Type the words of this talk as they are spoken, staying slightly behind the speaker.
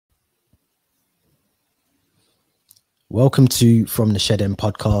Welcome to From the Shed End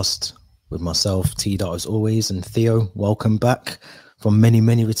podcast with myself, T Dot, as always, and Theo. Welcome back from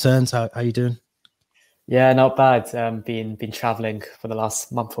many returns. How you doing? Yeah, not bad. Been traveling for the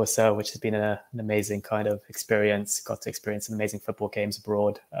last month or so, which has been an amazing kind of experience. Got to experience some amazing football games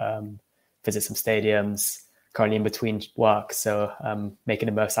abroad, visit some stadiums. Currently in between work, so making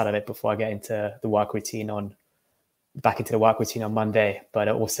the most out of it before I get into the work routine on Monday. But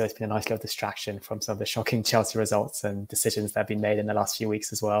also, it's been a nice little distraction from some of the shocking Chelsea results and decisions that have been made in the last few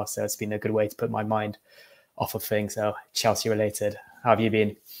weeks as well. So it's been a good way to put my mind off of things. So Chelsea related. How have you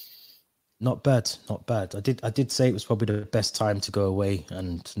been? Not bad. I did say it was probably the best time to go away,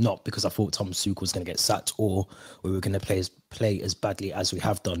 and not because I thought Thomas Tuchel was going to get sacked or we were going to play as badly as we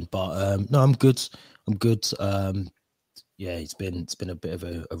have done. But no, I'm good. Yeah, it's been a bit of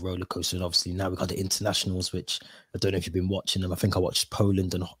a roller coaster, and obviously now we've got the internationals, which I don't know if you've been watching them. I think I watched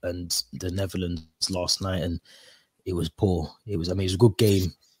Poland and the Netherlands last night, and it was poor. It was a good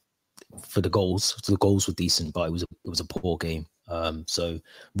game for the goals. The goals were decent, but it was a poor game. So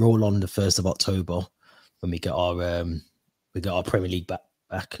roll on the 1st of October when we get our Premier League back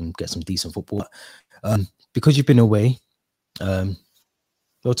and get some decent football. Because you've been away,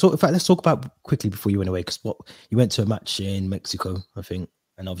 let's talk about quickly before you went away, because you went to a match in Mexico, I think,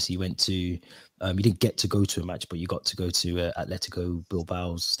 and obviously you went to you didn't get to go to a match, but you got to go to Atletico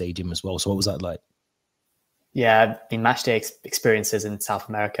Bilbao's stadium as well. So what was that like? Yeah, match day experiences in South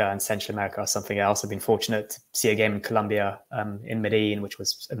America and Central America are something else. I've been fortunate to see a game in Colombia, in Medellin, which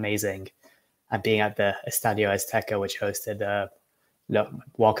was amazing, and being at the Estadio Azteca, which hosted the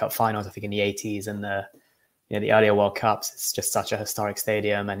World Cup finals, I think in the 80s, and the earlier World Cups. It's just such a historic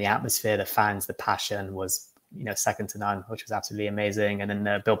stadium, and the atmosphere, the fans, the passion was second to none, which was absolutely amazing. And then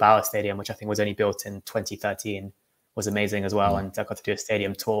the Bilbao Stadium, which I think was only built in 2013. Was amazing as well. And I got to do a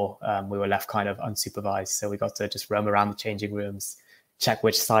stadium tour. We were left kind of unsupervised, so we got to just roam around the changing rooms, check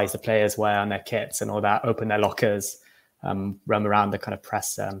which size the players wear on their kits and all that, open their lockers, roam around the kind of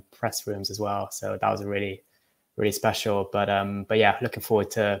press rooms as well. So that was really special. But yeah, looking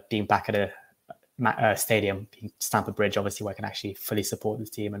forward to being back at a stadium, Stamford Bridge, obviously, where I can actually fully support the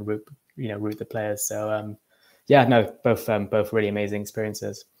team and root the players. So yeah, no, both really amazing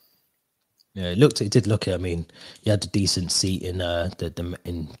experiences. Yeah, it did look. I mean, you had a decent seat in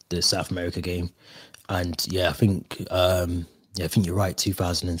the South America game, and yeah, I think you're right.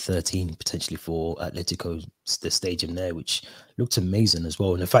 2013 potentially for Atletico, the stadium there, which looked amazing as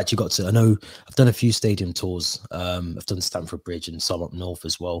well. And in fact, I know I've done a few stadium tours. I've done Stamford Bridge and some up north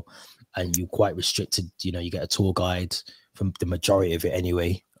as well, and you're quite restricted. You get a tour guide from the majority of it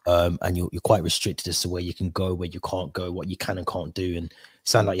anyway. And you're quite restricted as to where you can go, where you can't go, what you can and can't do. And it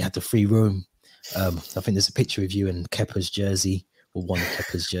sounded like you had the free room. I think there's a picture of you in Kepa's jersey, or one of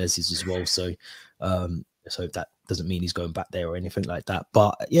Kepa's jerseys as well. So that doesn't mean he's going back there or anything like that.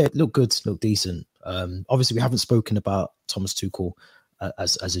 But yeah, it looked good, looked decent. Obviously, we haven't spoken about Thomas Tuchel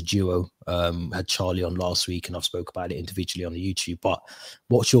as a duo. Had Charlie on last week, and I've spoke about it individually on the YouTube. But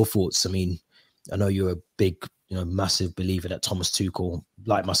what's your thoughts? I mean, I know you're a big, massive believer that Thomas Tuchel,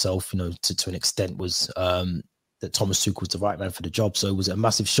 like myself, to an extent, was that Thomas Tuchel was the right man for the job. So was it a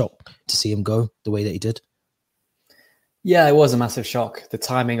massive shock to see him go the way that he did? Yeah, it was a massive shock. The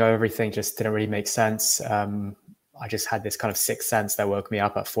timing of everything just didn't really make sense. I just had this kind of sixth sense that woke me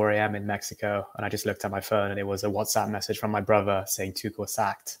up at 4 a.m. in Mexico, and I just looked at my phone, and it was a WhatsApp message from my brother saying Tuchel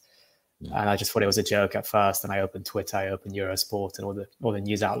sacked. And I just thought it was a joke at first. And I opened Twitter, I opened Eurosport and all the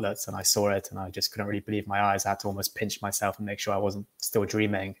news outlets, and I saw it, and I just couldn't really believe my eyes. I had to almost pinch myself and make sure I wasn't still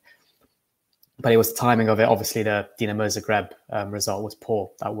dreaming. But it was the timing of it. Obviously, the Dinamo Zagreb result was poor.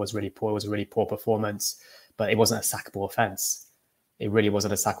 That was really poor. It was a really poor performance, but it wasn't a sackable offence. It really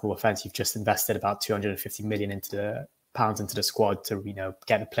wasn't a sackable offence. You've just invested about 250 million pounds into the squad to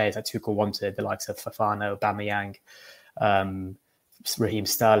get the players that Tuchel wanted, the likes of Fofana, Aubameyang, Raheem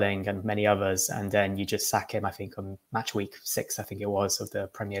Sterling and many others, and then you just sack him, I think, on match week 6, I think it was, of the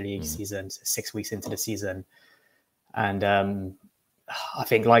Premier League season, 6 weeks into the season. And I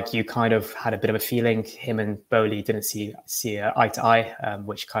think, like you, kind of had a bit of a feeling him and Bowley didn't see eye to eye,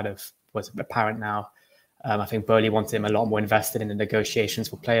 which kind of was apparent now. I think Bowley wanted him a lot more invested in the negotiations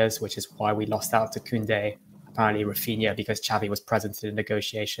for players, which is why we lost out to Koundé, apparently Rafinha, because Xavi was present in the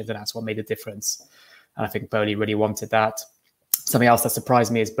negotiations, and that's what made the difference. And I think Bowley really wanted that. Something else that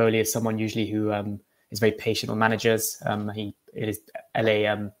surprised me is Bowley is someone usually who is very patient with managers. It is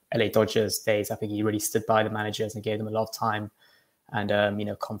LA Dodgers days. I think he really stood by the managers and gave them a lot of time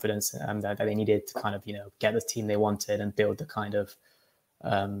and confidence that they needed to kind of get the team they wanted and build the kind of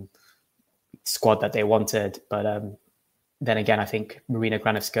squad that they wanted. But then again, I think Marina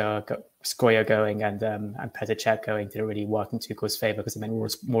Granovskaya going and Petr Cech going didn't really work in Tuchel's favour because it meant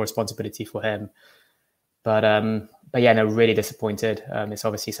more responsibility for him. But yeah, no, really disappointed. It's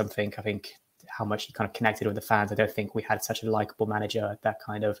obviously something, I think, how much he kind of connected with the fans. I don't think we had such a likable manager that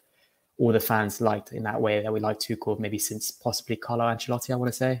kind of all the fans liked in that way that we liked Tuchel, maybe since possibly Carlo Ancelotti, I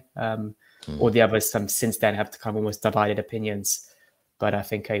want to say. All the others since then have kind of almost divided opinions. But I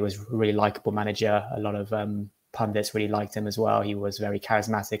think he was a really likable manager. A lot of pundits really liked him as well. He was very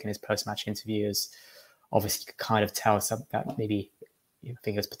charismatic in his post-match interviews. Obviously, you could kind of tell that maybe, I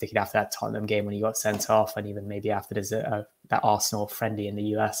think it was particularly after that Tottenham game when he got sent off, and even maybe after that Arsenal friendly in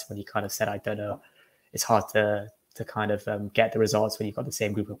the US when he kind of said, I don't know, it's hard to kind of get the results when you've got the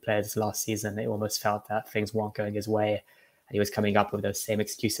same group of players as last season. It almost felt that things weren't going his way. And he was coming up with those same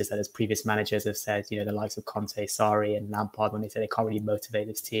excuses that his previous managers have said, the likes of Conte, Sarri and Lampard, when they said they can't really motivate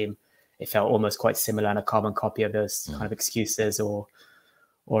this team. It felt almost quite similar and a carbon copy of those kind of excuses or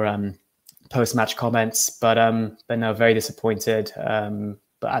post-match comments. But no, very disappointed.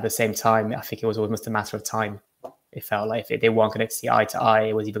 But at the same time, I think it was almost a matter of time. It felt like if they weren't going to see eye to eye,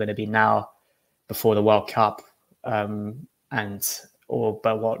 it was either going to be now, before the World Cup,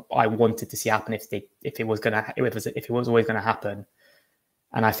 but what I wanted to see happen if it was always going to happen.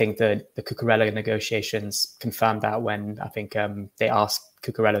 And I think the Cucurella negotiations confirmed that when I think they asked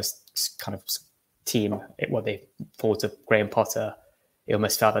Cucurella's kind of team what they thought of Graham Potter. It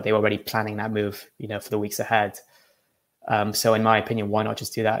almost felt that they were already planning that move, for the weeks ahead. So in my opinion, why not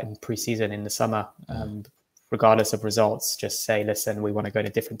just do that in pre-season in the summer, regardless of results? Just say, listen, we want to go in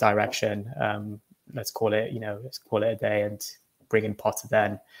a different direction. Let's call it a day and bring in Potter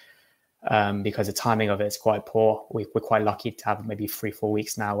then, because the timing of it is quite poor. We're quite lucky to have maybe 3-4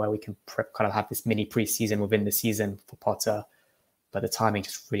 weeks now where we can kind of have this mini pre-season within the season for Potter, but the timing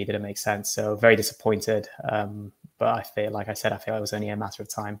just really didn't make sense. So very disappointed. But I feel it was only a matter of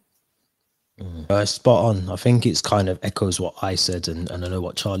time. Spot on. I think it's kind of echoes what I said, and I know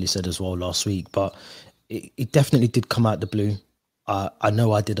what Charlie said as well last week, but it definitely did come out the blue. I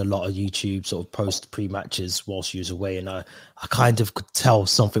know I did a lot of YouTube sort of post pre-matches whilst you was away, and I kind of could tell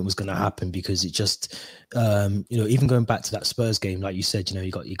something was going to happen because it just, even going back to that Spurs game, like you said,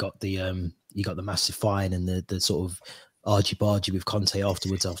 you got the massive fine and the sort of argy-bargy with Conte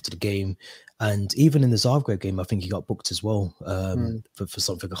afterwards after the game, and even in the Zagreb game, I think he got booked as well for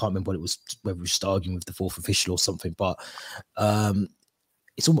something. I can't remember what it was, whether we were just arguing with the fourth official or something, but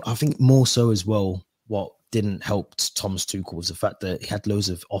it's I think more so as well. What didn't help Thomas Tuchel was the fact that he had loads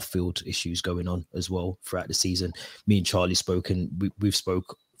of off-field issues going on as well throughout the season. Me and Charlie we've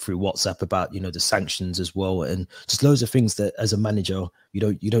spoke through WhatsApp about the sanctions as well, and just loads of things that as a manager you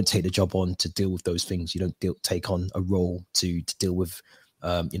don't take the job on to deal with those things. You don't take on a role to deal with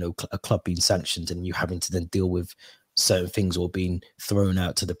a club being sanctioned and you having to then deal with certain things or being thrown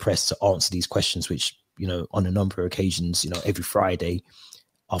out to the press to answer these questions, which on a number of occasions every Friday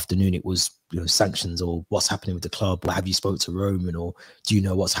afternoon it was sanctions or what's happening with the club, or have you spoke to Roman, or do you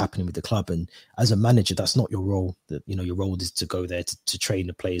know what's happening with the club? And as a manager, that's not your role. That your role is to go there to train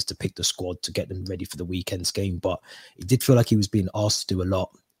the players, to pick the squad, to get them ready for the weekend's game. But it did feel like he was being asked to do a lot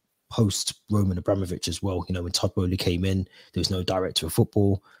post Roman Abramovich as well. When Todd Boehly came in, there was no director of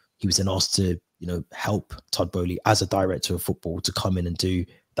football. He was then asked to help Todd Boehly as a director of football to come in and do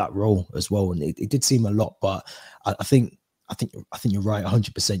that role as well. And it did seem a lot, but I think you're right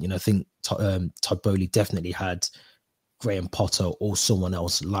 100%. I think Todd Boehly definitely had Graham Potter or someone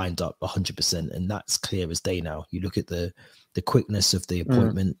else lined up 100%, and that's clear as day now. You look at the quickness of the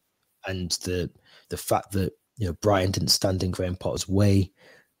appointment and the fact that Brian didn't stand in Graham Potter's way.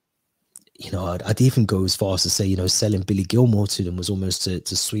 I'd even go as far as to say selling Billy Gilmore to them was almost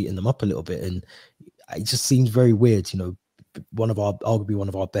to sweeten them up a little bit, and it just seems very weird. Arguably one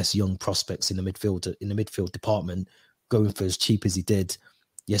of our best young prospects in the midfield department, going for as cheap as he did.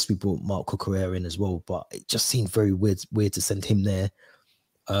 Yes, we brought Marc Cucurella in as well, but it just seemed very weird to send him there.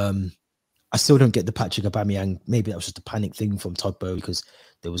 I still don't get the Patrick Aubameyang. Maybe that was just a panic thing from Todd Boehly because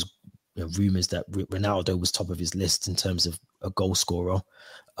there was rumours that Ronaldo was top of his list in terms of a goal scorer.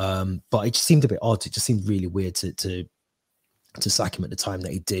 But it just seemed a bit odd. It just seemed really weird to sack him at the time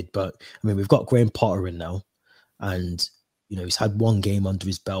that he did. But I mean, we've got Graham Potter in now, and he's had one game under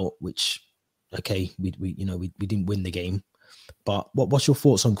his belt, which we didn't win the game. But what's your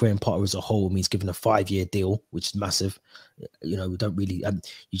thoughts on Graham Potter as a whole? I mean, he's given a 5-year deal, which is massive. We don't really.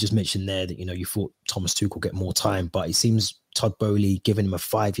 You just mentioned there that you thought Thomas Tuchel get more time, but it seems Todd Boehly giving him a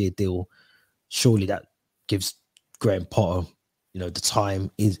 5-year deal. Surely that gives Graham Potter, the time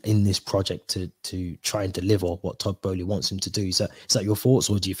is in this project to try and deliver what Todd Boehly wants him to do. Is that your thoughts,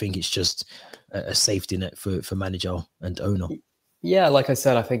 or do you think it's just a safety net for manager and owner. Yeah, like I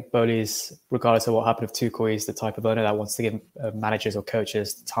said, I think Bowley's, regardless of what happened with Tuchel, he's the type of owner that wants to give managers or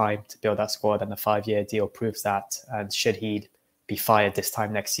coaches time to build that squad, and the 5-year deal proves that. And should he be fired this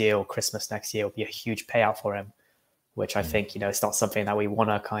time next year or Christmas next year, it'll be a huge payout for him, which I think, it's not something that we want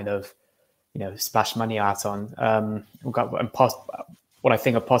to kind of, splash money out on. What I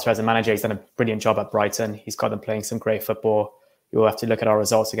think of Potter as a manager, he's done a brilliant job at Brighton. He's got them playing some great football. You'll have to look at our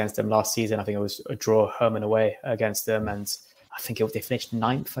results against them last season. I think it was a draw home and away against them, and I think they finished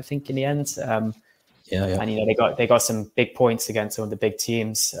 9th, I think, in the end. And they got some big points against some of the big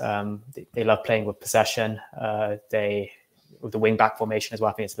teams. They love playing with possession. With the wing back formation as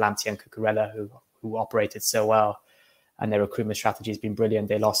well. I think it's Lamptey and Cucurella who operated so well, and their recruitment strategy has been brilliant.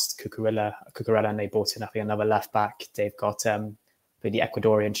 They lost Cucurella, and they brought in, I think, another left back. They've got the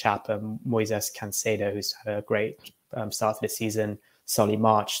Ecuadorian chap, Moises Cancedo, who's had a great start to the season. Solly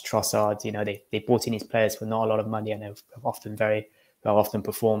March, Trossard, they brought in these players for not a lot of money, and they've often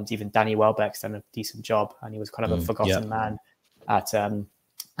performed. Even Danny Welbeck's done a decent job, and he was kind of a forgotten man at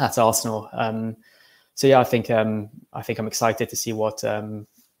Arsenal. So yeah, I think I'm excited to see what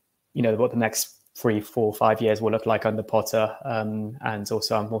what the next 3, 4, 5 years will look like under Potter, and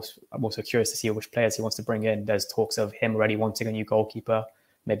also I'm also curious to see which players he wants to bring in. There's talks of him already wanting a new goalkeeper,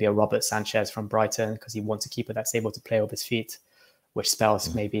 maybe a Robert Sanchez from Brighton, because he wants a keeper that's able to play with his feet, which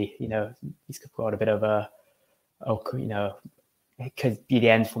spells maybe he's got a bit of it could be the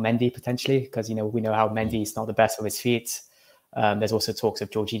end for Mendy potentially, because we know how Mendy is not the best with his feet. There's also talks of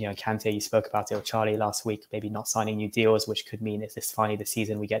Jorginho and Kante. You spoke about it with Charlie last week, maybe not signing new deals, which could mean if this finally the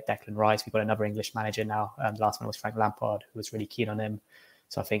season we get Declan Rice. We've got another English manager now. The last one was Frank Lampard, who was really keen on him.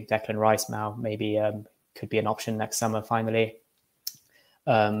 So I think Declan Rice now maybe could be an option next summer finally.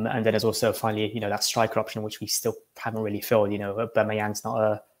 And then there's also finally, that striker option, which we still haven't really filled. Aubameyang's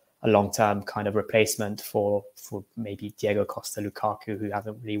not a long-term kind of replacement for maybe Diego Costa, Lukaku, who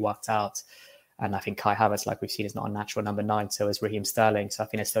hasn't really worked out. And I think Kai Havertz, like we've seen, is not a natural number 9. So is Raheem Sterling. So I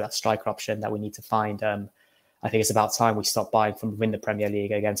think there's still that striker option that we need to find. I think it's about time we stop buying from within the Premier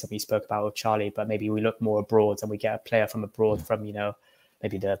League. Again, something you spoke about with Charlie, but maybe we look more abroad and we get a player from abroad from,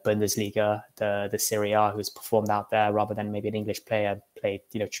 maybe the Bundesliga, the Serie A, who's performed out there, rather than maybe an English player played,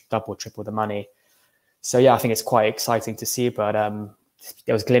 double, triple the money. So yeah, I think it's quite exciting to see. But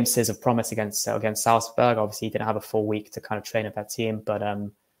there was glimpses of promise against Salzburg. Obviously, he didn't have a full week to kind of train with that team, but I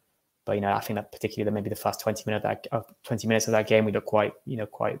think that particularly maybe the first 20 minutes of that game, we looked quite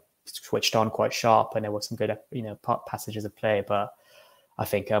switched on, quite sharp, and there were some good passages of play. But I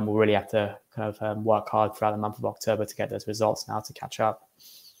think we'll really have to kind of work hard throughout the month of October to get those results now to catch up.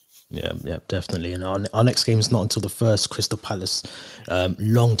 Yeah, definitely. And our next game is not until the first, Crystal Palace.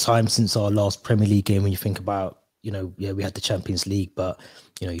 Long time since our last Premier League game. When you think about, we had the Champions League, but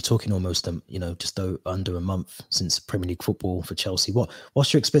you're talking almost just under a month since Premier League football for Chelsea.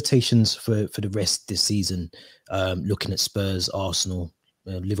 What's your expectations for the rest this season? Looking at Spurs, Arsenal,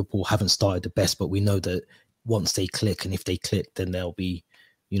 Liverpool haven't started the best, but we know that once they click, and if they click, then they'll be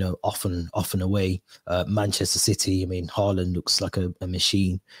off and away. Manchester City, Haaland looks like a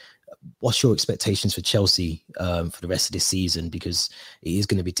machine. What's your expectations for Chelsea for the rest of this season? Because it is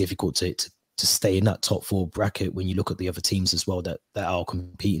going to be difficult to stay in that top 4 bracket when you look at the other teams as well that are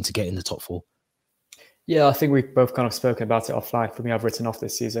competing to get in the top 4. Yeah, I think we've both kind of spoken about it offline. For me, I've written off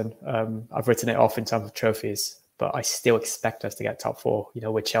this season. I've written it off in terms of trophies, but I still expect us to get top 4.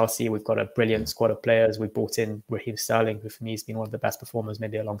 With Chelsea, we've got a brilliant squad of players. We brought in Raheem Sterling, who for me has been one of the best performers,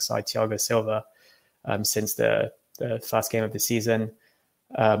 maybe alongside Thiago Silva, since the first game of the season.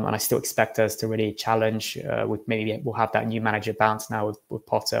 And I still expect us to really challenge. We'll have that new manager bounce now with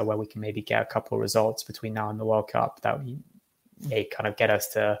Potter, where we can maybe get a couple of results between now and the World Cup that may kind of get us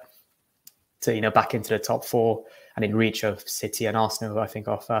to back into the top 4 and in reach of City and Arsenal, who I think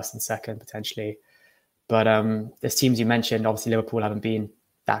are first and second potentially. But there's teams you mentioned. Obviously, Liverpool haven't been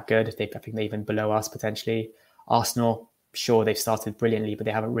that good. I think they're even below us potentially. Arsenal, sure, they've started brilliantly, but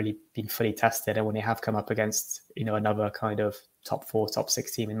they haven't really been fully tested. And when they have come up against another kind of top 4, top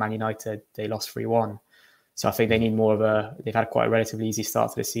 6 team in Man United, they lost 3-1. So I think they need more of they've had quite a relatively easy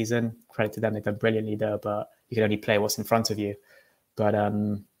start to the season. Credit to them, they've done brilliantly there, but you can only play what's in front of you. But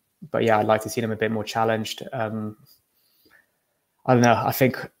yeah, I'd like to see them a bit more challenged. I don't know. I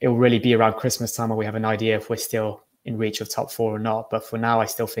think it'll really be around Christmas time where we have an idea if we're still in reach of top 4 or not. But for now, I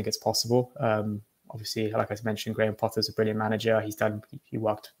still think it's possible. Obviously, like I mentioned, Graham Potter's a brilliant manager. He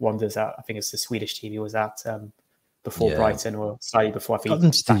worked wonders at, I think it's the Swedish team he was at before Brighton, or slightly before. I think got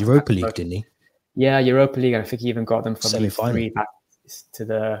them to the Europa League, didn't he? Yeah, Europa League, and I think he even got them from League 3 back to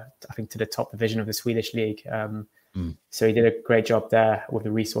the top division of the Swedish league. So he did a great job there with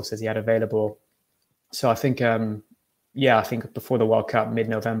the resources he had available. So I think, I think before the World Cup,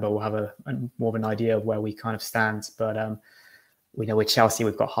 mid-November, we'll have a more of an idea of where we kind of stand. But we know with Chelsea,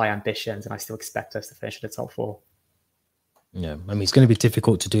 we've got high ambitions, and I still expect us to finish in the top 4. Yeah, I mean, it's going to be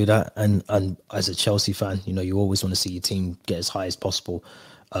difficult to do that. And as a Chelsea fan, you know, you always want to see your team get as high as possible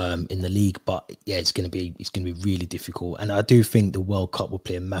in the league. But yeah, it's going to be really difficult. And I do think the World Cup will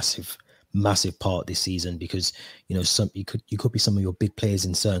play a massive part this season, because, you know, you could be some of your big players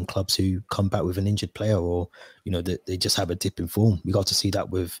in certain clubs who come back with an injured player, or, you know, they just have a dip in form. We got to see that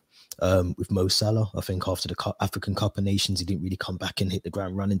with Mo Salah. I think after the African Cup of Nations, he didn't really come back and hit the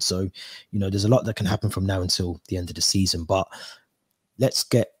ground running. So, you know, there's a lot that can happen from now until the end of the season. But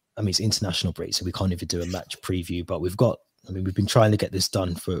it's international break, so we can't even do a match preview. But we've been trying to get this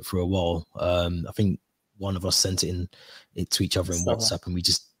done for a while. I think one of us sent it to each other in WhatsApp, and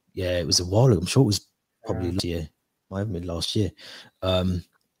it was a while ago. I'm sure it was probably last year. Might have been last year.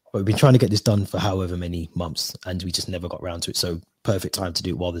 But we've been trying to get this done for however many months, and we just never got around to it. So perfect time to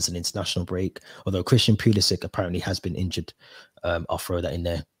do it while there's an international break. Although Christian Pulisic apparently has been injured. I'll throw that in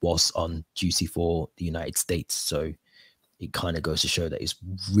there, whilst on duty for the United States. So it kind of goes to show that it's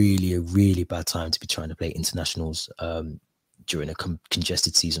really a really bad time to be trying to play internationals during a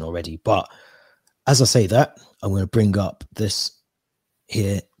congested season already. But as I say that, I'm going to bring up this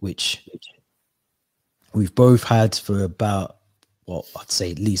here, which we've both had for about, well, I'd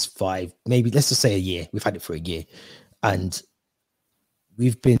say at least 5, maybe let's just say a year. We've had it for a year, and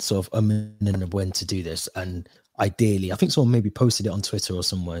we've been sort of when to do this. And ideally, I think someone maybe posted it on Twitter or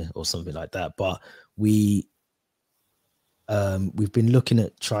somewhere or something like that. But we've been looking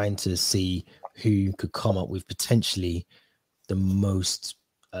at trying to see who could come up with potentially the most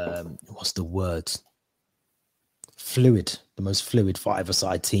what's the word? The most fluid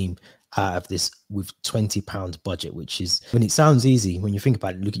 5-a-side team out of this, with £20 budget, which is, when it sounds easy, when you think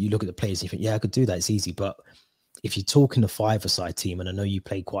about it, you look at the players and you think, yeah, I could do that, it's easy. But if you're talking a 5-a-side team, and I know you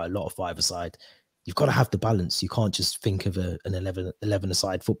play quite a lot of 5-a-side, you've got to have the balance. You can't just think of an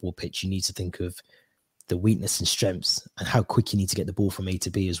 11-a-side football pitch. You need to think of the weakness and strengths, and how quick you need to get the ball from A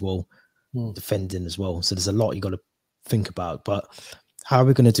to B as well, defending as well. So there's a lot you got to think about. But how are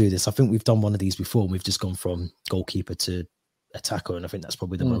we going to do this? I think we've done one of these before, and we've just gone from goalkeeper to attacker, and I think that's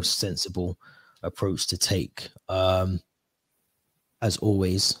probably the most sensible approach to take, as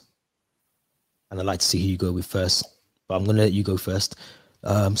always. And I'd like to see who you go with first, but I'm going to let you go first.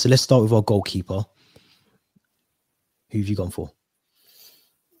 So let's start with our goalkeeper. Who have you gone for?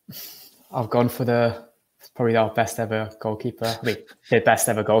 I've gone for probably our best ever goalkeeper. I mean, the best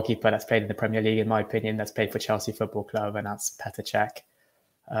ever goalkeeper that's played in the Premier League, in my opinion, that's played for Chelsea Football Club, and that's Petr Cech.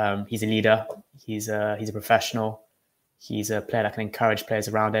 He's a leader. He's a professional. He's a player that can encourage players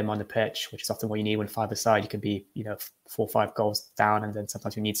around him on the pitch, which is often what you need when 5-a-side. You can be, 4 or 5 goals down, and then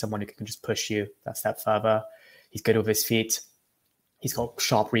sometimes you need someone who can just push you that step further. He's good with his feet. He's got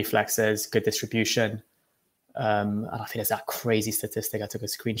sharp reflexes, good distribution. And I think there's that crazy statistic. I took a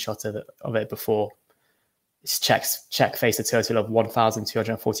screenshot of it before. Cech faced a total of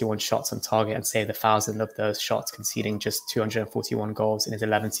 1,241 shots on target and saved 1,000 of those shots, conceding just 241 goals in his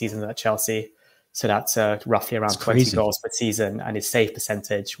 11 seasons at Chelsea. So that's roughly around 20 goals per season. And his save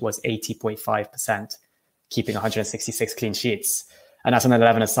percentage was 80.5%, keeping 166 clean sheets. And that's on an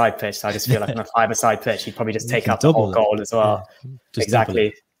 11-a-side pitch. So I just feel like on a 5-a-side pitch, he'd probably just take out the whole goal as well. Yeah,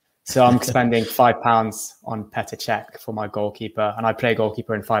 exactly. So I'm spending £5 on Petr Cech for my goalkeeper. And I play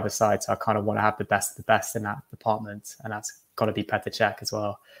goalkeeper in 5-a-side, so I kind of want to have the best of the best in that department. And that's got to be Petr Cech as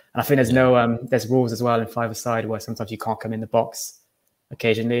well. And I think there's there's rules as well in 5-a-side where sometimes you can't come in the box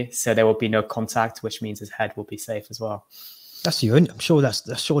occasionally. So there will be no contact, which means his head will be safe as well. That's your own. I'm sure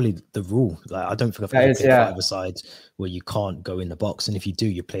that's surely the rule. Like, I don't think I've ever played 5-a-side where you can't go in the box. And if you do,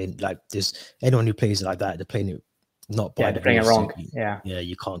 you're playing like this. Anyone who plays it like that, they're playing it not by they're playing it wrong.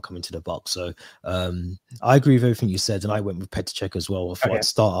 You can't come into the box. So I agree with everything you said, and I went with Petr Cech as well. I thought I'd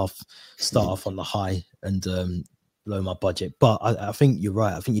start off on the high and blow my budget. But I think you're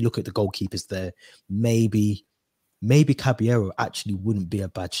right. I think you look at the goalkeepers there. Maybe Caballero actually wouldn't be a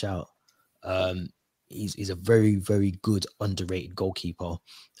bad shout. He's a very, very good underrated goalkeeper,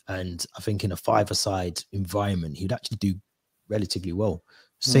 and I think in a 5-a-side environment he'd actually do relatively well.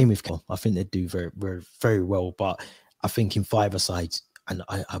 Same with Cole. I think they'd do very, very, very well. But I think in 5-a-side, and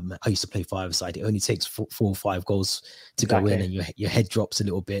I used to play 5-a-side, it only takes 4 or 5 goals to go in, and your head drops a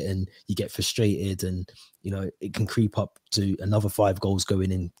little bit, and you get frustrated, and it can creep up to another 5 goals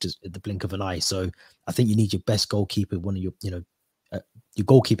going in just at the blink of an eye. So I think you need your best goalkeeper. One of your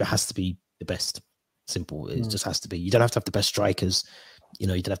goalkeeper has to be the best. Simple. It just has to be. You don't have to have the best strikers. you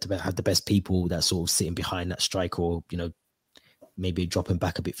know, you did have to have the best people that sort of sitting behind that striker, or, you know, maybe dropping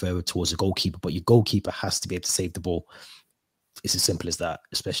back a bit further towards the goalkeeper, but your goalkeeper has to be able to save the ball. It's as simple as that,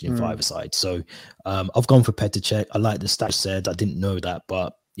 especially in five-a-side. So I've gone for Petr Cech. I like the stats said. I didn't know that,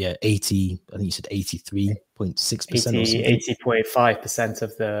 but yeah, 80, I think you said 83.6%. 80.5%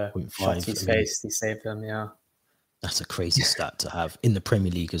 of the shots he's faced, he saved them, yeah. That's a crazy stat to have in the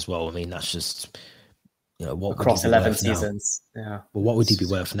Premier League as well. I mean, that's just, you know, what across 11 seasons. Yeah. Well, what would he be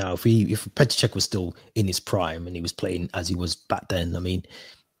worth now? If Petr Cech was still in his prime and he was playing as he was back then, I mean,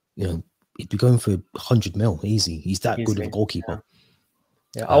 you know, he'd be going for 100 mil easy. He's that good of a goalkeeper.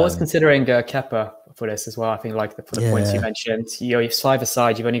 Yeah, I was considering Kepa for this as well. I think, like for the points you mentioned, you know, if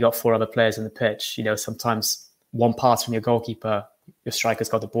five-a-side, you've only got 4 other players in the pitch. You know, sometimes one pass from your goalkeeper, your striker's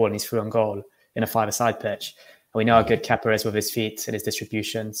got the ball and he's through on goal in a five-a-side pitch. And we know how good Kepa is with his feet and his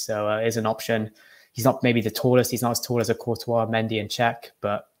distribution. So it is an option. He's not maybe the tallest. He's not as tall as a Courtois, Mendy, and Cech,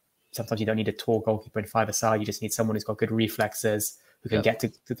 but sometimes you don't need a tall goalkeeper in five-a-side. You just need someone who's got good reflexes, who can get to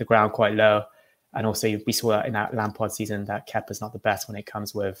the ground quite low. And also, we saw in that Lampard season that Kepa's not the best when it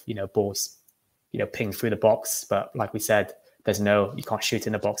comes with, you know, balls, you know, pinged through the box. But like we said, you can't shoot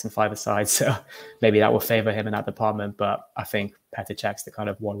in the box in five-a-side. So maybe that will favour him in that department. But I think Petr Cech's the kind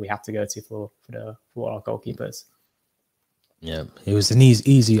of one we have to go to for our goalkeepers. Yeah, it was an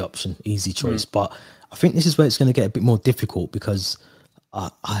easy option, easy choice. But I think this is where it's going to get a bit more difficult, because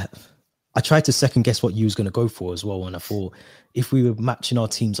I tried to second guess what you was going to go for as well. And I thought, if we were matching our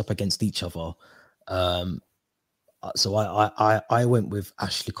teams up against each other, so I went with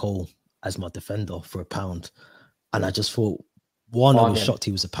Ashley Cole as my defender for £1. And I just thought, I was shocked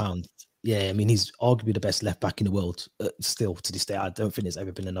he was £1. Yeah, I mean, he's arguably the best left back in the world still to this day. I don't think there's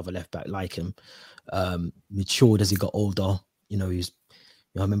ever been another left back like him. Matured as he got older. You know,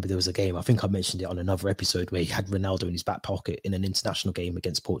 I remember there was a game, I think I mentioned it on another episode, where he had Ronaldo in his back pocket in an international game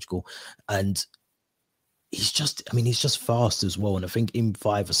against Portugal. And he's just fast as well. And I think in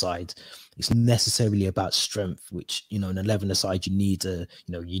five-a-side, it's necessarily about strength, which, you know, in 11-a-side,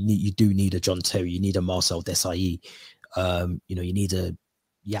 you do need a John Terry, you need a Marcel Desailly, you know, you need a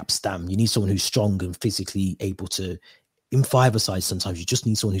Jaap Stam, you need someone who's strong and physically able to. In five-a-side, sometimes you just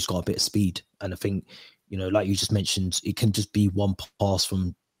need someone who's got a bit of speed. And I think, you know, like you just mentioned, it can just be one pass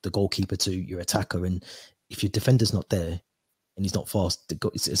from the goalkeeper to your attacker. And if your defender's not there and he's not fast,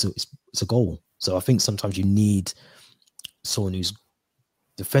 it's a goal. So I think sometimes you need someone who's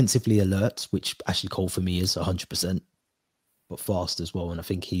defensively alert, which Ashley Cole for me is 100%, but fast as well. And I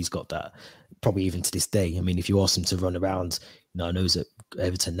think he's got that probably even to this day. I mean, if you ask him to run around, you know, I know he's at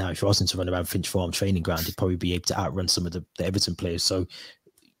Everton now, if you ask him to run around Finch Farm training ground, he'd probably be able to outrun some of the Everton players. So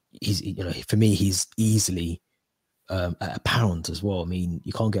he's, you know, for me, he's easily at £1 as well. I mean,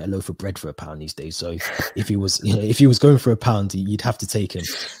 you can't get a loaf of bread for £1 these days. So if he was going for £1, you'd have to take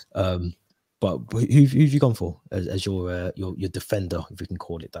him. But who've you gone for as your defender, if we can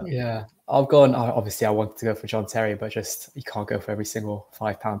call it that? Yeah, I've gone. Obviously, I wanted to go for John Terry, but just you can't go for every single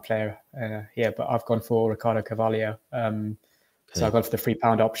 £5 player here. But I've gone for Ricardo Carvalho. So I've gone for the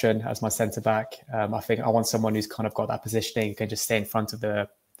 £3 option as my centre back. I think I want someone who's kind of got that positioning, who can just stay in front of the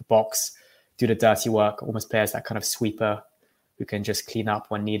box, do the dirty work, almost play as that kind of sweeper, who can just clean up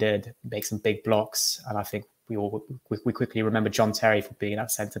when needed, make some big blocks. And I think we quickly remember John Terry for being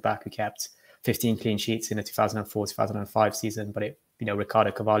that centre back who kept 15 clean sheets in the 2004-2005 season, but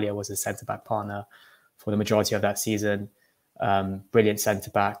Ricardo Carvalho was his centre-back partner for the majority of that season. Brilliant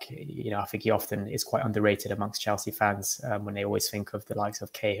centre-back. You know, I think he often is quite underrated amongst Chelsea fans when they always think of the likes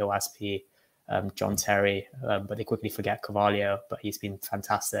of Cahill, Aspie, John Terry, but they quickly forget Carvalho, but he's been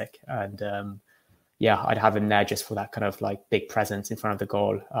fantastic. And I'd have him there just for that kind of like big presence in front of the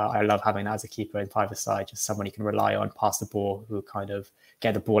goal. I love having that as a keeper in five-a-side, just someone you can rely on, pass the ball, who kind of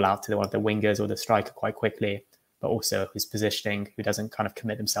get the ball out to one of the wingers or the striker quite quickly, but also who's positioning, who doesn't kind of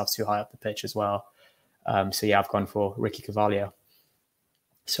commit themselves too high up the pitch as well. I've gone for Ricky Carvalho.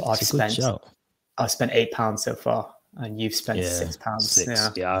 So I've spent £8 so far, and you've spent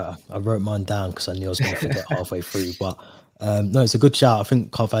 £6. Yeah, I wrote mine down because I knew I was going to forget halfway through, but no, it's a good shout. I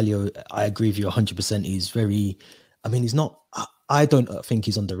think Carvalho, I agree with you 100%. He's very, I mean, he's not, I don't think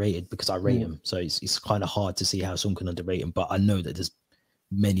he's underrated because I rate him. So it's kind of hard to see how someone can underrate him. But I know that there's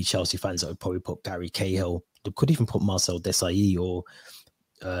many Chelsea fans that would probably put Gary Cahill, they could even put Marcel Desailly or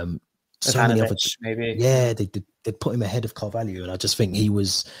so many other, maybe. Yeah, they'd put him ahead of Carvalho. And I just think he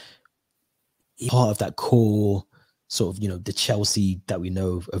was part of that core sort of, you know, the Chelsea that we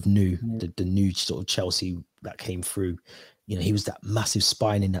know of new, the new sort of Chelsea that came through. You know, he was that massive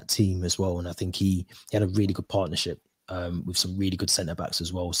spine in that team as well. And I think he had a really good partnership with some really good centre-backs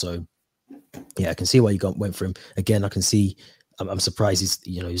as well. So, yeah, I can see why you went for him. Again, I can see I'm surprised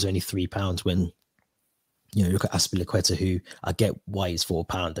he's only £3 when you look at Azpilicueta, who I get why he's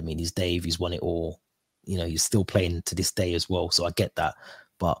 £4. I mean, he's Dave, he's won it all. He's still playing to this day as well, so I get that.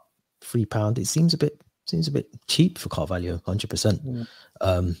 But £3, it seems a bit cheap for Carvalho, 100%.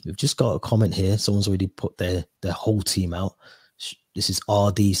 We've just got a comment here. Someone's already put their whole team out. This is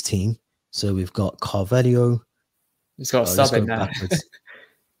RD's team. So we've got Carvalho. He's got a sub in there.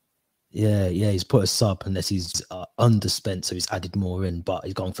 Yeah, he's put a sub unless he's underspent, so he's added more in. But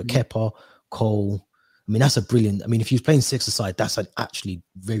he's gone for Kepa, Cole. I mean, that's a brilliant. I mean, if he was playing six-a-side, that's an actually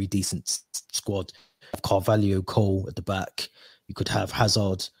very decent squad. Carvalho, Cole at the back. You could have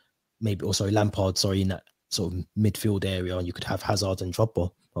Hazard, Lampard, in that sort of midfield area, and you could have Hazard and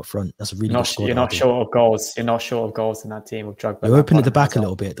Drogba up front. That's a really good squad. You're not short of goals. You're not short of goals in that team with Drogba. You're open at the back a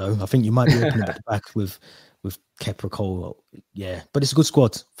little bit, though. I think you might be open at the back with Kepa, Cole. Yeah, but it's a good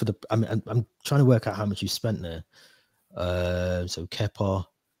squad for the. I mean, I'm trying to work out how much you spent there. So Kepa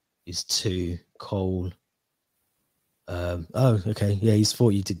is 2, Cole. Okay, yeah, he's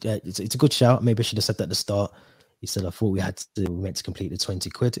 40. Yeah, it's a good shout. Maybe I should have said that at the start. He said, I thought we meant to complete the 20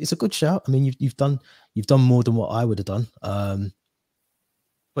 quid. It's a good shout. I mean, you've done more than what I would have done.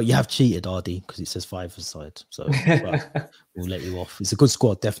 But you have cheated, RD, because it says 5-a-side. So we'll let you off. It's a good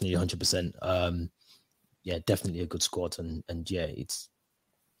squad, definitely 100%. Yeah, definitely a good squad. And yeah, it's,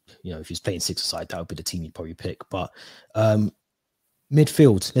 if he's playing 6-a-side, that would be the team you'd probably pick. But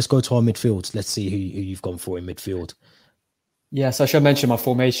midfield, let's go to our midfield. Let's see who you've gone for in midfield. Yeah, so I should mention my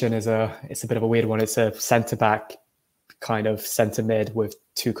formation it's a bit of a weird one. It's a centre-back, kind of centre-mid with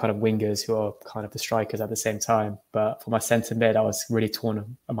 2 kind of wingers who are kind of the strikers at the same time. But for my centre-mid, I was really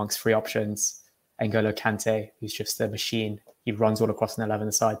torn amongst 3 options. N'Golo Kante, who's just a machine. He runs all across an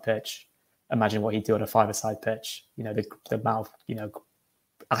 11-a-side pitch. Imagine what he'd do on a 5-a-side pitch. The amount of,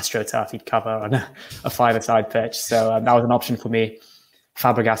 AstroTurf he'd cover on a 5-a-side pitch. So that was an option for me.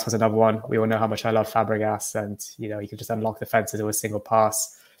 Fabregas was another one. We all know how much I love Fabregas, and he could just unlock the fences with a single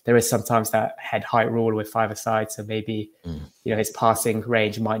pass. There is sometimes that head height rule with 5-a-side, so maybe his passing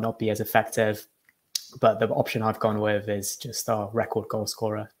range might not be as effective. But the option I've gone with is just our record goal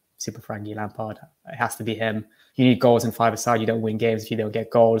scorer, Super Frankie Lampard. It has to be him. You need goals in 5-a-side. You don't win games if you don't get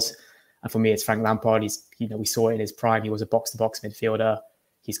goals. And for me, it's Frank Lampard. He's we saw it in his prime. He was a box-to-box midfielder.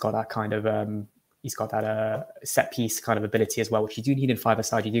 He's got that kind of set piece kind of ability as well, which you do need in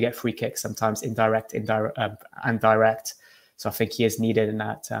 5-a-side. You do get free kicks sometimes, indirect, and direct. So I think he is needed in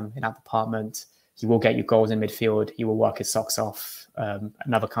that department. He will get you goals in midfield. He will work his socks off.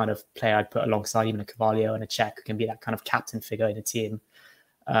 Another kind of player I'd put alongside even a Carvalho and a Cech who can be that kind of captain figure in a team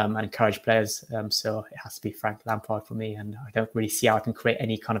and encourage players. So it has to be Frank Lampard for me. And I don't really see how I can create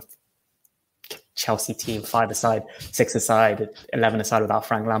any kind of Chelsea team 5-a-side, 6-a-side, 11-a-side without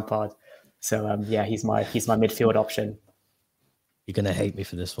Frank Lampard. So he's my midfield option. You're gonna hate me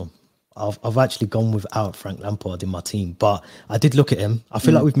for this one. I've actually gone without Frank Lampard in my team, but I did look at him. I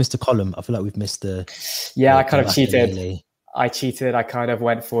feel like we've missed a column. I feel like we've missed the. Yeah, I kind of cheated. I cheated. I kind of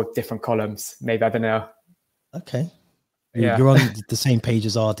went for different columns. Maybe, I don't know. Okay. You're on the same page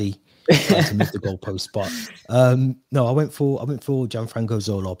as RD to move the goalpost, but no, I went for Gianfranco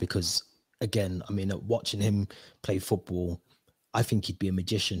Zola because, again, I mean, watching him play football, I think he'd be a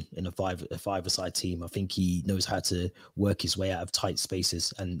magician in a 5-a-side team. I think he knows how to work his way out of tight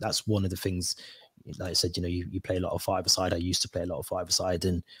spaces. And that's one of the things, like I said, you play a lot of 5-a-side. I used to play a lot of 5-a-side.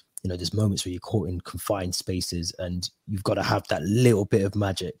 And, there's moments where you're caught in confined spaces and you've got to have that little bit of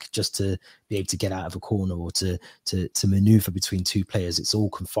magic just to be able to get out of a corner or to maneuver between 2 players. It's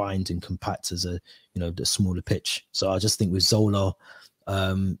all confined and compact as the smaller pitch. So I just think with Zola,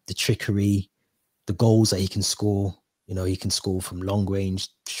 the trickery, the goals that he can score, he can score from long range,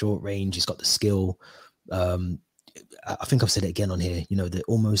 short range. He's got the skill. I think I've said it again on here, that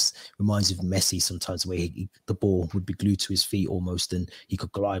almost reminds me of Messi sometimes, the way the ball would be glued to his feet almost, and he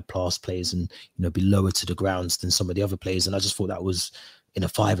could glide past players and, be lower to the grounds than some of the other players. And I just thought that was in a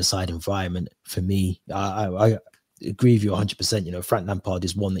 5-a-side environment for me. I agree with you 100%. Frank Lampard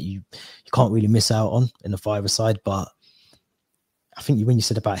is one that you can't really miss out on in a 5-a-side, but I think when you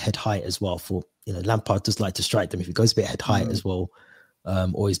said about head height as well, for Lampard does like to strike them if he goes a bit head height as well,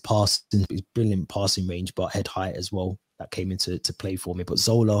 or his brilliant passing range, but head height as well, that came into play for me. But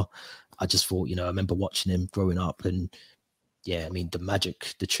Zola, I just thought, I remember watching him growing up, and yeah, I mean, the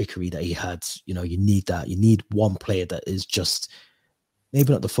magic, the trickery that he had, you need that. You need one player that is just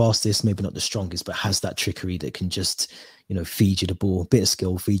maybe not the fastest, maybe not the strongest, but has that trickery that can just, feed you the ball, bit of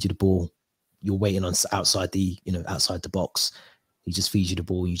skill, feed you the ball. You're waiting on outside the box. He just feeds you the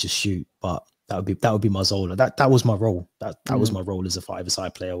ball, you just shoot. But That would be my Zola. That was my role. That was my role as a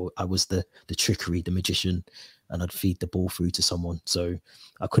five-a-side player. I was the trickery, the magician, and I'd feed the ball through to someone. So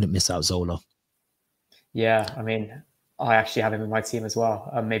I couldn't miss out Zola. Yeah, I mean, I actually have him in my team as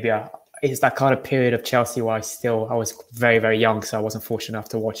well. Maybe it's that kind of period of Chelsea where I was very, very young, so I wasn't fortunate enough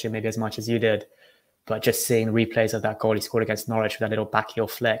to watch him maybe as much as you did. But just seeing replays of that goal he scored against Norwich with that little back heel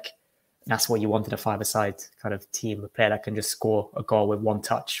flick, that's what you wanted a five-a-side kind of team, a player that can just score a goal with one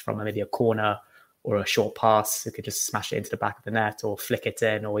touch from maybe a corner or a short pass. Who could just smash it into the back of the net or flick it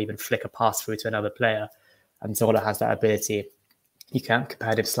in or even flick a pass through to another player. And Zola has that ability. You can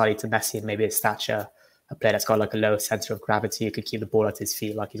compare him slightly to Messi and maybe his stature, a player that's got like a low center of gravity, who could keep the ball at his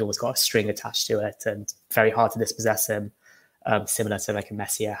feet, like he's always got a string attached to it and very hard to dispossess him, similar to like a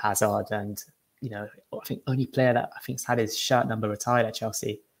Messi or Hazard. And, you know, I think only player that I think's had his shirt number retired at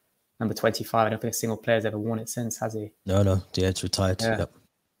Chelsea, number 25. I don't think a single player's ever worn it since, has he? No, yeah, it's retired. Yeah. Yep.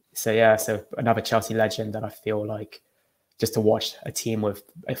 So another Chelsea legend that I feel like just to watch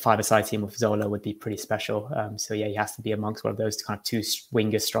a five-a-side team with Zola would be pretty special. So yeah, he has to be amongst one of those kind of two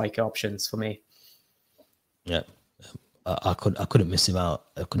winger striker options for me. Yeah, I couldn't miss him out.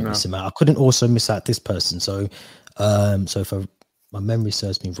 I couldn't also miss out this person. So, if my memory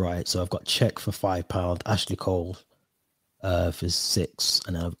serves me right, so I've got Cech for £5, Ashley Cole for £6,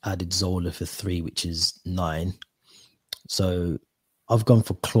 and I've added Zola for £3, which is £9. So I've gone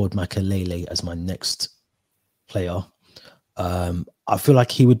for Claude Makelele as my next player. I feel like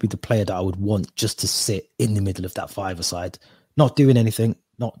he would be the player that I would want just to sit in the middle of that five-a-side, not doing anything,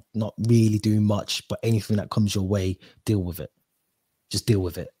 not really doing much, but anything that comes your way, deal with it. Just deal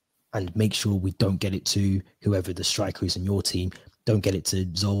with it and make sure we don't get it to whoever the striker is in your team. Don't get it to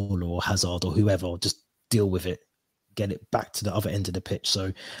Zola or Hazard or whoever. Just deal with it. Get it back to the other end of the pitch.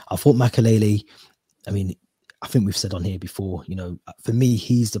 So I thought Makelele, I mean, I think we've said on here before, you know, for me,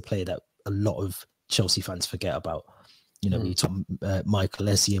 he's the player that a lot of Chelsea fans forget about. You know, we talk Michael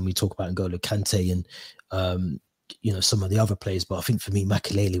Essien and we talk about N'Golo Kante and, you know, some of the other players. But I think for me,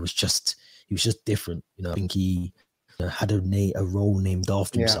 Makelele was just different. You know, I think he had a role named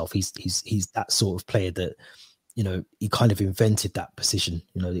after himself. He's that sort of player that, you know, he kind of invented that position.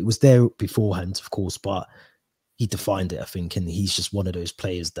 You know, it was there beforehand, of course, but he defined it, I think. And he's just one of those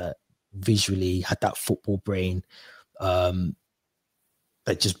players that visually had that football brain,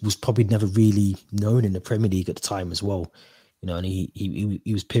 that just was probably never really known in the Premier League at the time as well. You know, and he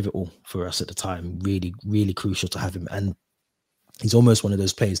was pivotal for us at the time, really, really crucial to have him. And he's almost one of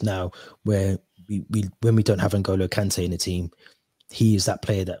those players now where when we don't have N'Golo Kante in the team, he is that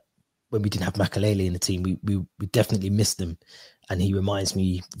player that when we didn't have Makelele in the team, we definitely missed him. And he reminds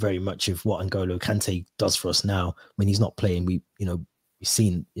me very much of what N'Golo Kante does for us now when he's not playing. We've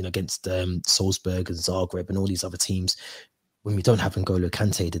seen, you know, against Salzburg and Zagreb and all these other teams, when we don't have N'Golo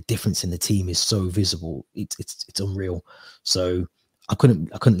Kante, the difference in the team is so visible. It's unreal. So I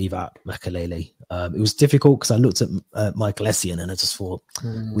couldn't leave out Makelele. It was difficult because I looked at Michael Essien and I just thought,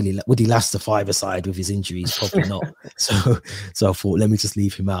 would he last the five-a-side with his injuries? Probably not. So I thought, let me just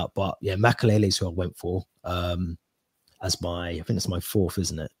leave him out. But yeah, Makelele is who I went for as I think it's my fourth,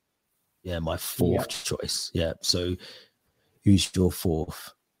 isn't it? Yeah, my fourth choice. Yeah. So who's your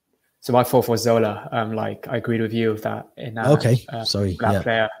fourth? So my fourth was Zola. Like I agreed with you with that.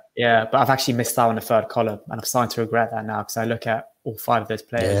 Player. Yeah, but I've actually missed out on the third column, and I'm starting to regret that now because I look at all five of those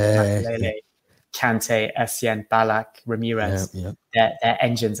players: Kante, Essien, Ballack, Ramirez. They're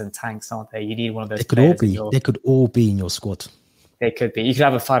engines and tanks, aren't they? You need one of those. They could all be in your squad. They could be. You could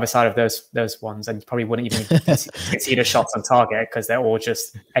have a five-a-side of those ones, and you probably wouldn't even concede a shots on target because they're all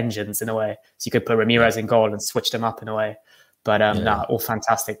just engines in a way. So you could put Ramirez in goal and switch them up in a way. But all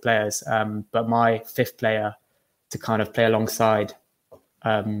fantastic players. But my fifth player to kind of play alongside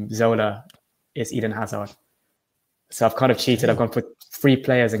Zola is Eden Hazard. So I've kind of cheated. I've gone for three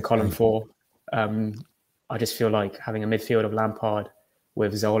players in column 4. I just feel like having a midfield of Lampard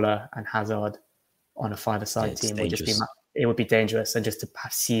with Zola and Hazard on a five-a-side team would be dangerous. And just to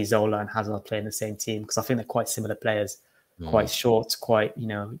see Zola and Hazard play in the same team, because I think they're quite similar players, quite short, quite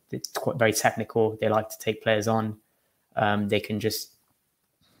very technical. They like to take players on. They can just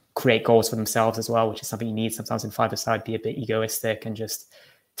create goals for themselves as well, which is something you need sometimes in five-a-side. Be a bit egoistic and just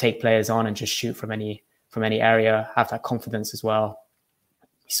take players on and just shoot from any area. Have that confidence as well.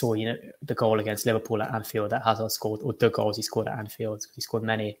 We saw, the goal against Liverpool at Anfield that Hazard scored, or the goals he scored at Anfield. He scored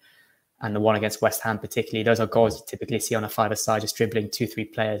many, and the one against West Ham particularly. Those are goals you typically see on a five-a-side, just dribbling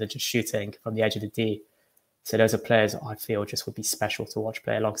 2-3 players and just shooting from the edge of the D. So those are players I feel just would be special to watch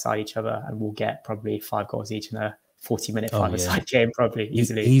play alongside each other, and we'll get probably 5 goals each in a 40-minute five-a-side game, probably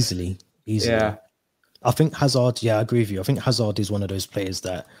easily. Yeah, I think Hazard. Yeah, I agree with you. I think Hazard is one of those players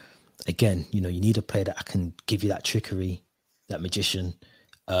that again, you need a player that can give you that trickery, that magician.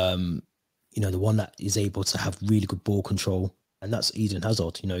 The one that is able to have really good ball control, and that's Eden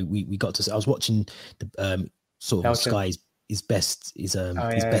Hazard. We got to. I was watching the sort of Belgium. Sky's his best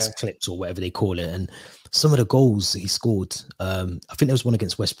Yeah. clips or whatever they call it, and some of the goals he scored. I think there was one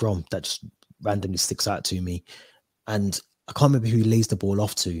against West Brom that just randomly sticks out to me, and I can't remember who he lays the ball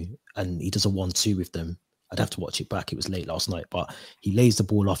off to, and he does a 1-2 with them. I'd have to watch it back. It was late last night, but he lays the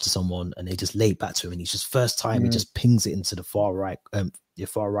ball off to someone, and they just lay it back to him, and he's just first time he just pings it into the far right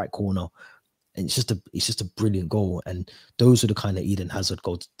corner, and it's just a brilliant goal. And those are the kind of Eden Hazard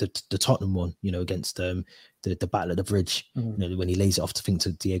goals. The Tottenham one, against the Battle of the Bridge, when he lays it off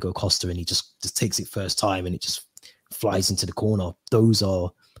to Diego Costa, and he just takes it first time, and it just flies into the corner. Those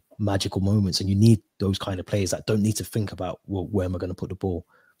are magical moments, and you need those kind of players that don't need to think about, well, where am I going to put the ball?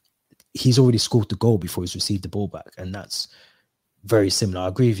 He's already scored the goal before he's received the ball back, and that's very similar. I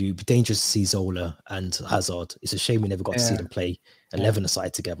agree with you. It'd be dangerous to see Zola and Hazard. It's a shame we never got to see them play 11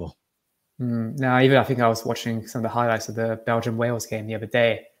 aside together. No, even I think I was watching some of the highlights of the Belgium-Wales game the other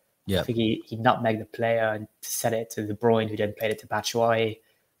day. Yeah. I think he nutmegged the player and set it to De Bruyne, who then played it to Batshuayi.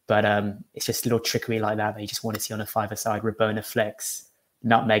 But it's just little trickery like that you just want to see on a five-a-side. Rabona flicks,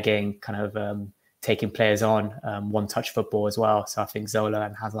 nutmegging, kind of taking players on, one-touch football as well. So I think Zola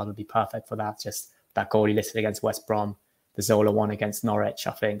and Hazard would be perfect for that. Just that goal he listed against West Brom, the Zola one against Norwich.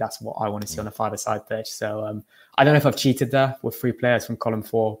 I think that's what I want to see on a five-a-side pitch. So I don't know if I've cheated there with 3 players from column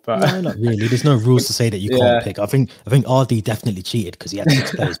 4, but no, not really. There's no rules to say that you can't pick. I think RD definitely cheated because he had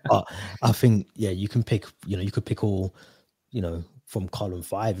 6 players, but I think you can pick. You could pick all, from column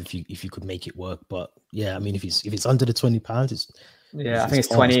 5 if you could make it work. But yeah, I mean, if it's under the £20, it's I think it's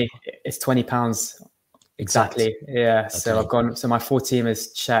 20. It's £20 exactly. Yeah. Okay. So I've gone. So my 4 team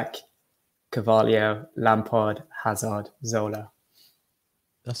is Cech, Carvalho, Lampard, Hazard, Zola.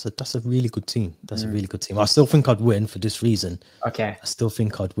 That's a really good team. That's a really good team. I still think I'd win for this reason. Okay. I still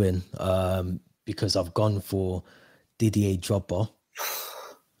think I'd win because I've gone for Didier Drogba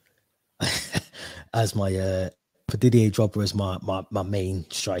as my my main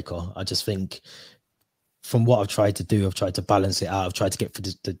striker. I just think from what I've tried to do, I've tried to balance it out. I've tried to get for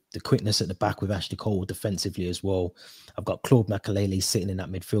the quickness at the back with Ashley Cole defensively as well. I've got Claude Makelele sitting in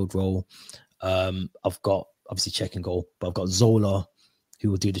that midfield role. I've got obviously Cech in goal, but I've got Zola who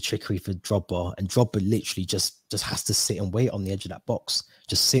will do the trickery for Drogba, and Drogba literally just has to sit and wait on the edge of that box.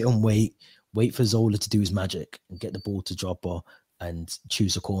 Just sit and wait for Zola to do his magic and get the ball to Drogba and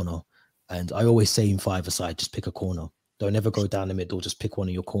choose a corner. And I always say in 5-a-side, just pick a corner. Don't ever go down the middle. Just pick one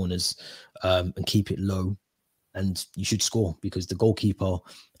of your corners and keep it low, and you should score because the goalkeeper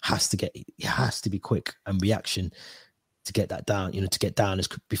has to be quick and reaction to get that down. To get down as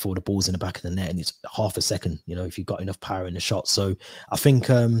before the ball's in the back of the net, and it's half a second. If you've got enough power in the shot. So I think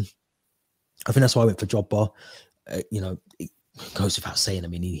that's why I went for Drogba. It goes without saying. I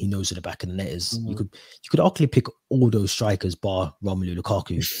mean, he knows where the back of the net is. You could actually pick all those strikers bar Romelu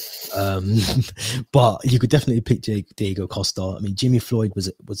Lukaku, but you could definitely pick Diego Costa. I mean, Jimmy Floyd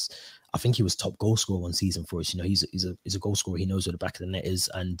was I think he was top goal scorer one season for us. He's a goal scorer. He knows where the back of the net is.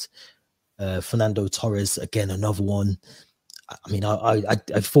 And Fernando Torres, again, another one. I mean, I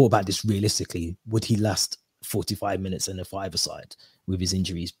thought about this realistically. Would he last 45 minutes in a 5-a-side with his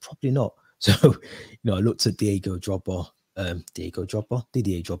injuries? Probably not. So, I looked at Didier Drogba,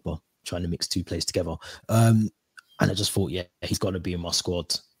 trying to mix 2 players together. And I just thought, he's got to be in my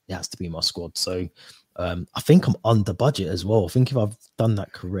squad. He has to be in my squad. So I think I'm under budget as well. I think if I've done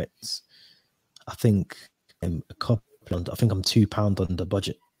that correct, I think I'm £2 under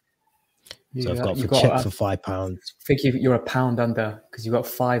budget. So I've got for Cech for £5. I think you're £1 under because you got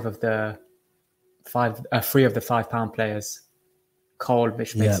 3 of the £5 players. Cole,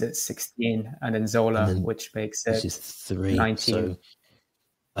 which makes it 16, and then Zola, which makes it 3, 19. So,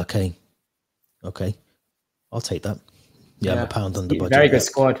 okay, I'll take that. I'm £1 under budget. Very good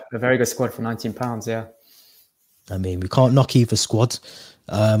squad. A very good squad for £19. Yeah. I mean, we can't knock either squad.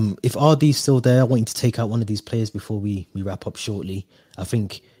 If RD's still there, I want you to take out one of these players before we wrap up shortly. I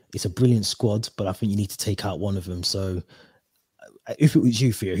think it's a brilliant squad, but I think you need to take out one of them. So, if it was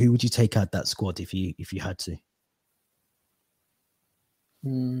you, Theo, who would you take out that squad if you had to?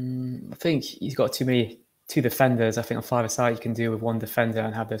 I think he's got two defenders. I think on 5-a-side you can do with one defender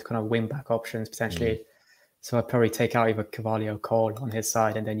and have those kind of wing back options potentially. So I'd probably take out either Carvalho or Cole on his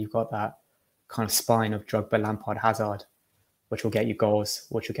side, and then you've got that kind of spine of Drogba, Lampard, Hazard, which will get you goals,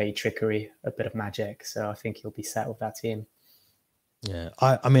 which will get you trickery, a bit of magic. So I think he'll be set with that team. Yeah,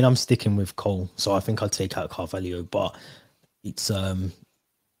 I mean, I'm sticking with Cole, so I think I'll take out Carvalho, but it's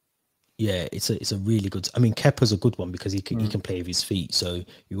Yeah, it's a really good. I mean, Kepa's a good one because he can play with his feet. So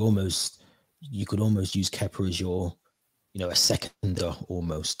you could almost use Kepa as your, a seconder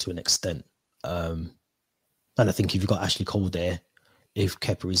almost to an extent. And I think if you've got Ashley Cole there, if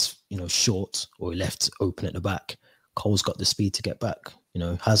Kepa is short or left open at the back, Cole's got the speed to get back.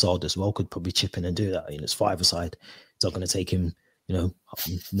 Hazard as well could probably chip in and do that. It's five-a-side. It's not going to take him no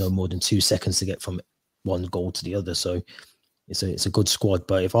more than 2 seconds to get from one goal to the other. So it's a good squad.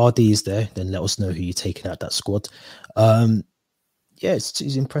 But if RD is there, then let us know who you're taking out that squad. Yeah, it's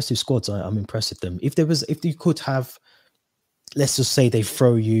impressive squads. I'm impressed with them. If you could have, let's just say they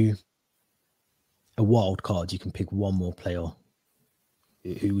throw you a wild card, you can pick one more player.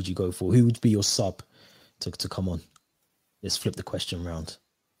 Who would you go for? Who would be your sub to come on? Let's flip the question around.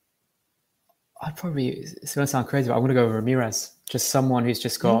 It's going to sound crazy, but I'm going to go with Ramirez. Just someone who's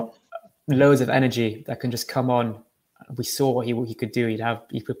just got loads of energy that can just come on. We saw what he could do.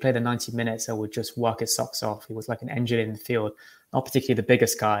 He could play the 90 minutes and would just work his socks off. He was like an engine in the field. Not particularly the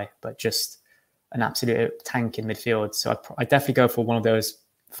biggest guy, but just an absolute tank in midfield. So I'd definitely go for one of those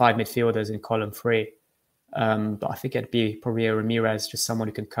 5 midfielders in column 3. But I think it'd be probably a Ramirez, just someone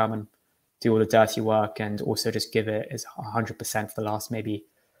who can come and do all the dirty work and also just give it his 100% for the last maybe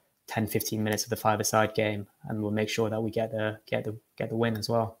 10, 15 minutes of the five-a-side game, and we'll make sure that we get the win as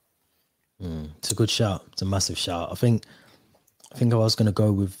well. It's a good shout. It's a massive shout. I think I was going to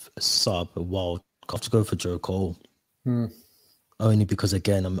go with a sub, a wild. I have to go for Joe Cole. Only because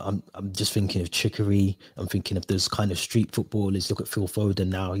again, I'm just thinking of trickery. I'm thinking of those kind of street footballers. Look at Phil Foden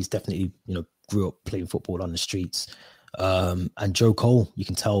now. He's definitely grew up playing football on the streets. And Joe Cole, you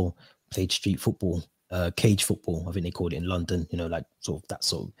can tell, played street football, cage football. I think they called it in London. Like sort of that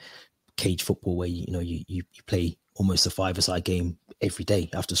sort of cage football where you play almost a five-a-side game every day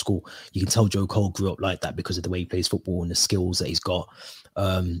after school. You can tell Joe Cole grew up like that because of the way he plays football and the skills that he's got.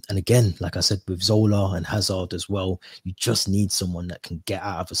 And again, like I said, with Zola and Hazard as well, you just need someone that can get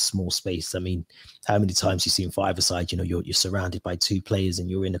out of a small space. I mean, how many times you see in five-a-side, you're surrounded by 2 players and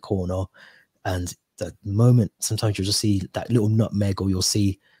you're in a corner, and the moment sometimes you'll just see that little nutmeg, or you'll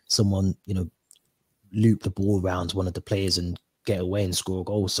see someone, loop the ball around one of the players and get away and score a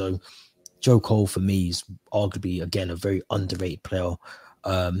goal. So Joe Cole for me is arguably, again, a very underrated player.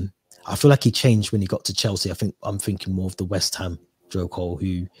 I feel like he changed when he got to Chelsea. I'm thinking more of the West Ham Joe Cole,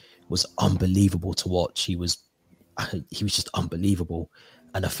 who was unbelievable to watch. He was just unbelievable.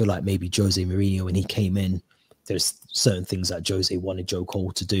 And I feel like maybe Jose Mourinho, when he came in, there's certain things that Jose wanted Joe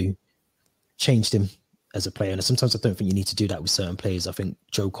Cole to do, changed him as a player. And sometimes I don't think you need to do that with certain players. I think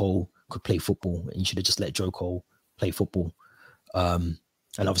Joe Cole could play football, and you should have just let Joe Cole play football.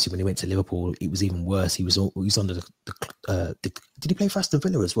 And obviously when he went to Liverpool, it was even worse. He was under did he play for Aston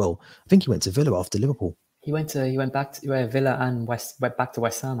Villa as well? I think he went to Villa after Liverpool. He went back to Villa and went back to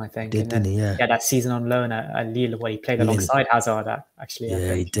West Ham, I think. Didn't he? Yeah. Yeah, that season on loan at Lille where he played alongside Hazard. Actually,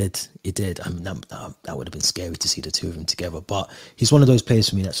 yeah, he did. I mean, that would have been scary to see the two of them together. But he's one of those players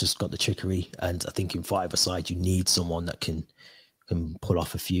for me that's just got the trickery. And I think in five-a-side, you need someone that can pull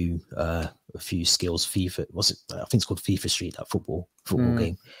off a few skills. FIFA, I think it's called FIFA Street, that football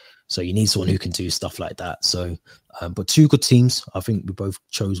game. So you need someone who can do stuff like that. So, but 2 good teams. I think we both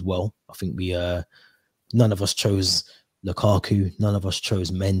chose well. I think we none of us chose Lukaku. None of us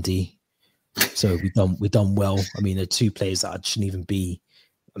chose Mendy. So we done well. I mean, they're 2 players that shouldn't even be.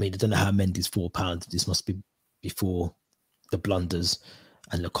 I mean, I don't know how Mendy's £4. This must be before the blunders,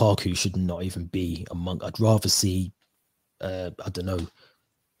 and Lukaku should not even be among. I'd rather see. I don't know,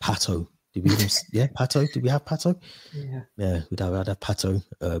 Pato. Did we even? Yeah, Pato. Did we have Pato? Yeah, we'd have Pato.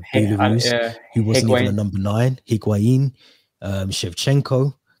 Who wasn't even a number 9. Higuain,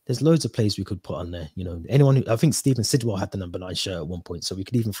 Shevchenko. There's loads of players we could put on there. Anyone who, I think Stephen Sidwell had the number 9 shirt at one point, so we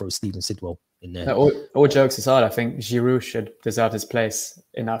could even throw Stephen Sidwell in there. All jokes aside, I think Giroud should deserve his place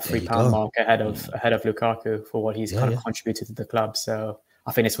in that £3 mark ahead of Lukaku for what he's kind of contributed to the club. So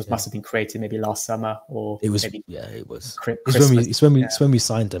I think this must have been created maybe last summer, or it was. Maybe it was. It's when we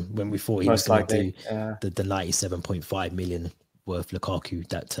signed him, when we thought he was going to do the 97.5 million worth Lukaku.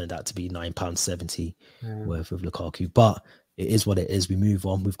 That turned out to be £9.70 worth of Lukaku. But it is what it is. We move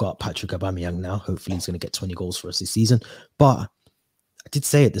on. We've got Patrick Aubameyang now. Hopefully he's going to get 20 goals for us this season. But I did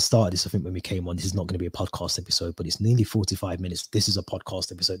say at the start of this, I think when we came on, this is not going to be a podcast episode, but it's nearly 45 minutes. This is a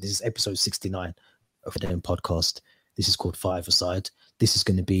podcast episode. This is episode 69 of the podcast. This is called Five-a-Side. This is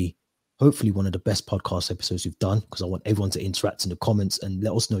going to be hopefully one of the best podcast episodes we've done, because I want everyone to interact in the comments and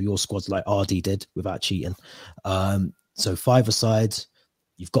let us know your squads like RD did without cheating. So Five-a-Side,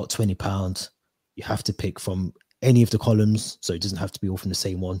 you've got £20. You have to pick from any of the columns, so it doesn't have to be all from the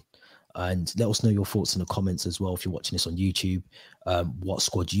same one. And let us know your thoughts in the comments as well if you're watching this on YouTube. What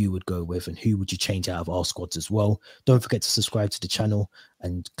squad you would go with and who would you change out of our squads as well. Don't forget to subscribe to the channel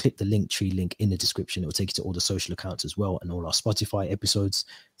and click the Linktree link in the description. It will take you to all the social accounts as well and all our Spotify episodes.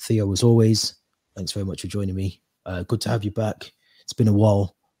 Theo, as always, thanks very much for joining me. Good to have you back. It's been a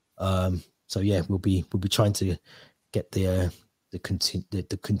while. So yeah, we'll be trying to get the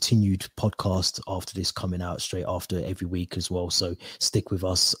continued podcast after this coming out straight after every week as well. So stick with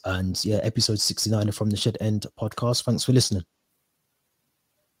us. And yeah, episode 69 of From the Shed End podcast. Thanks for listening.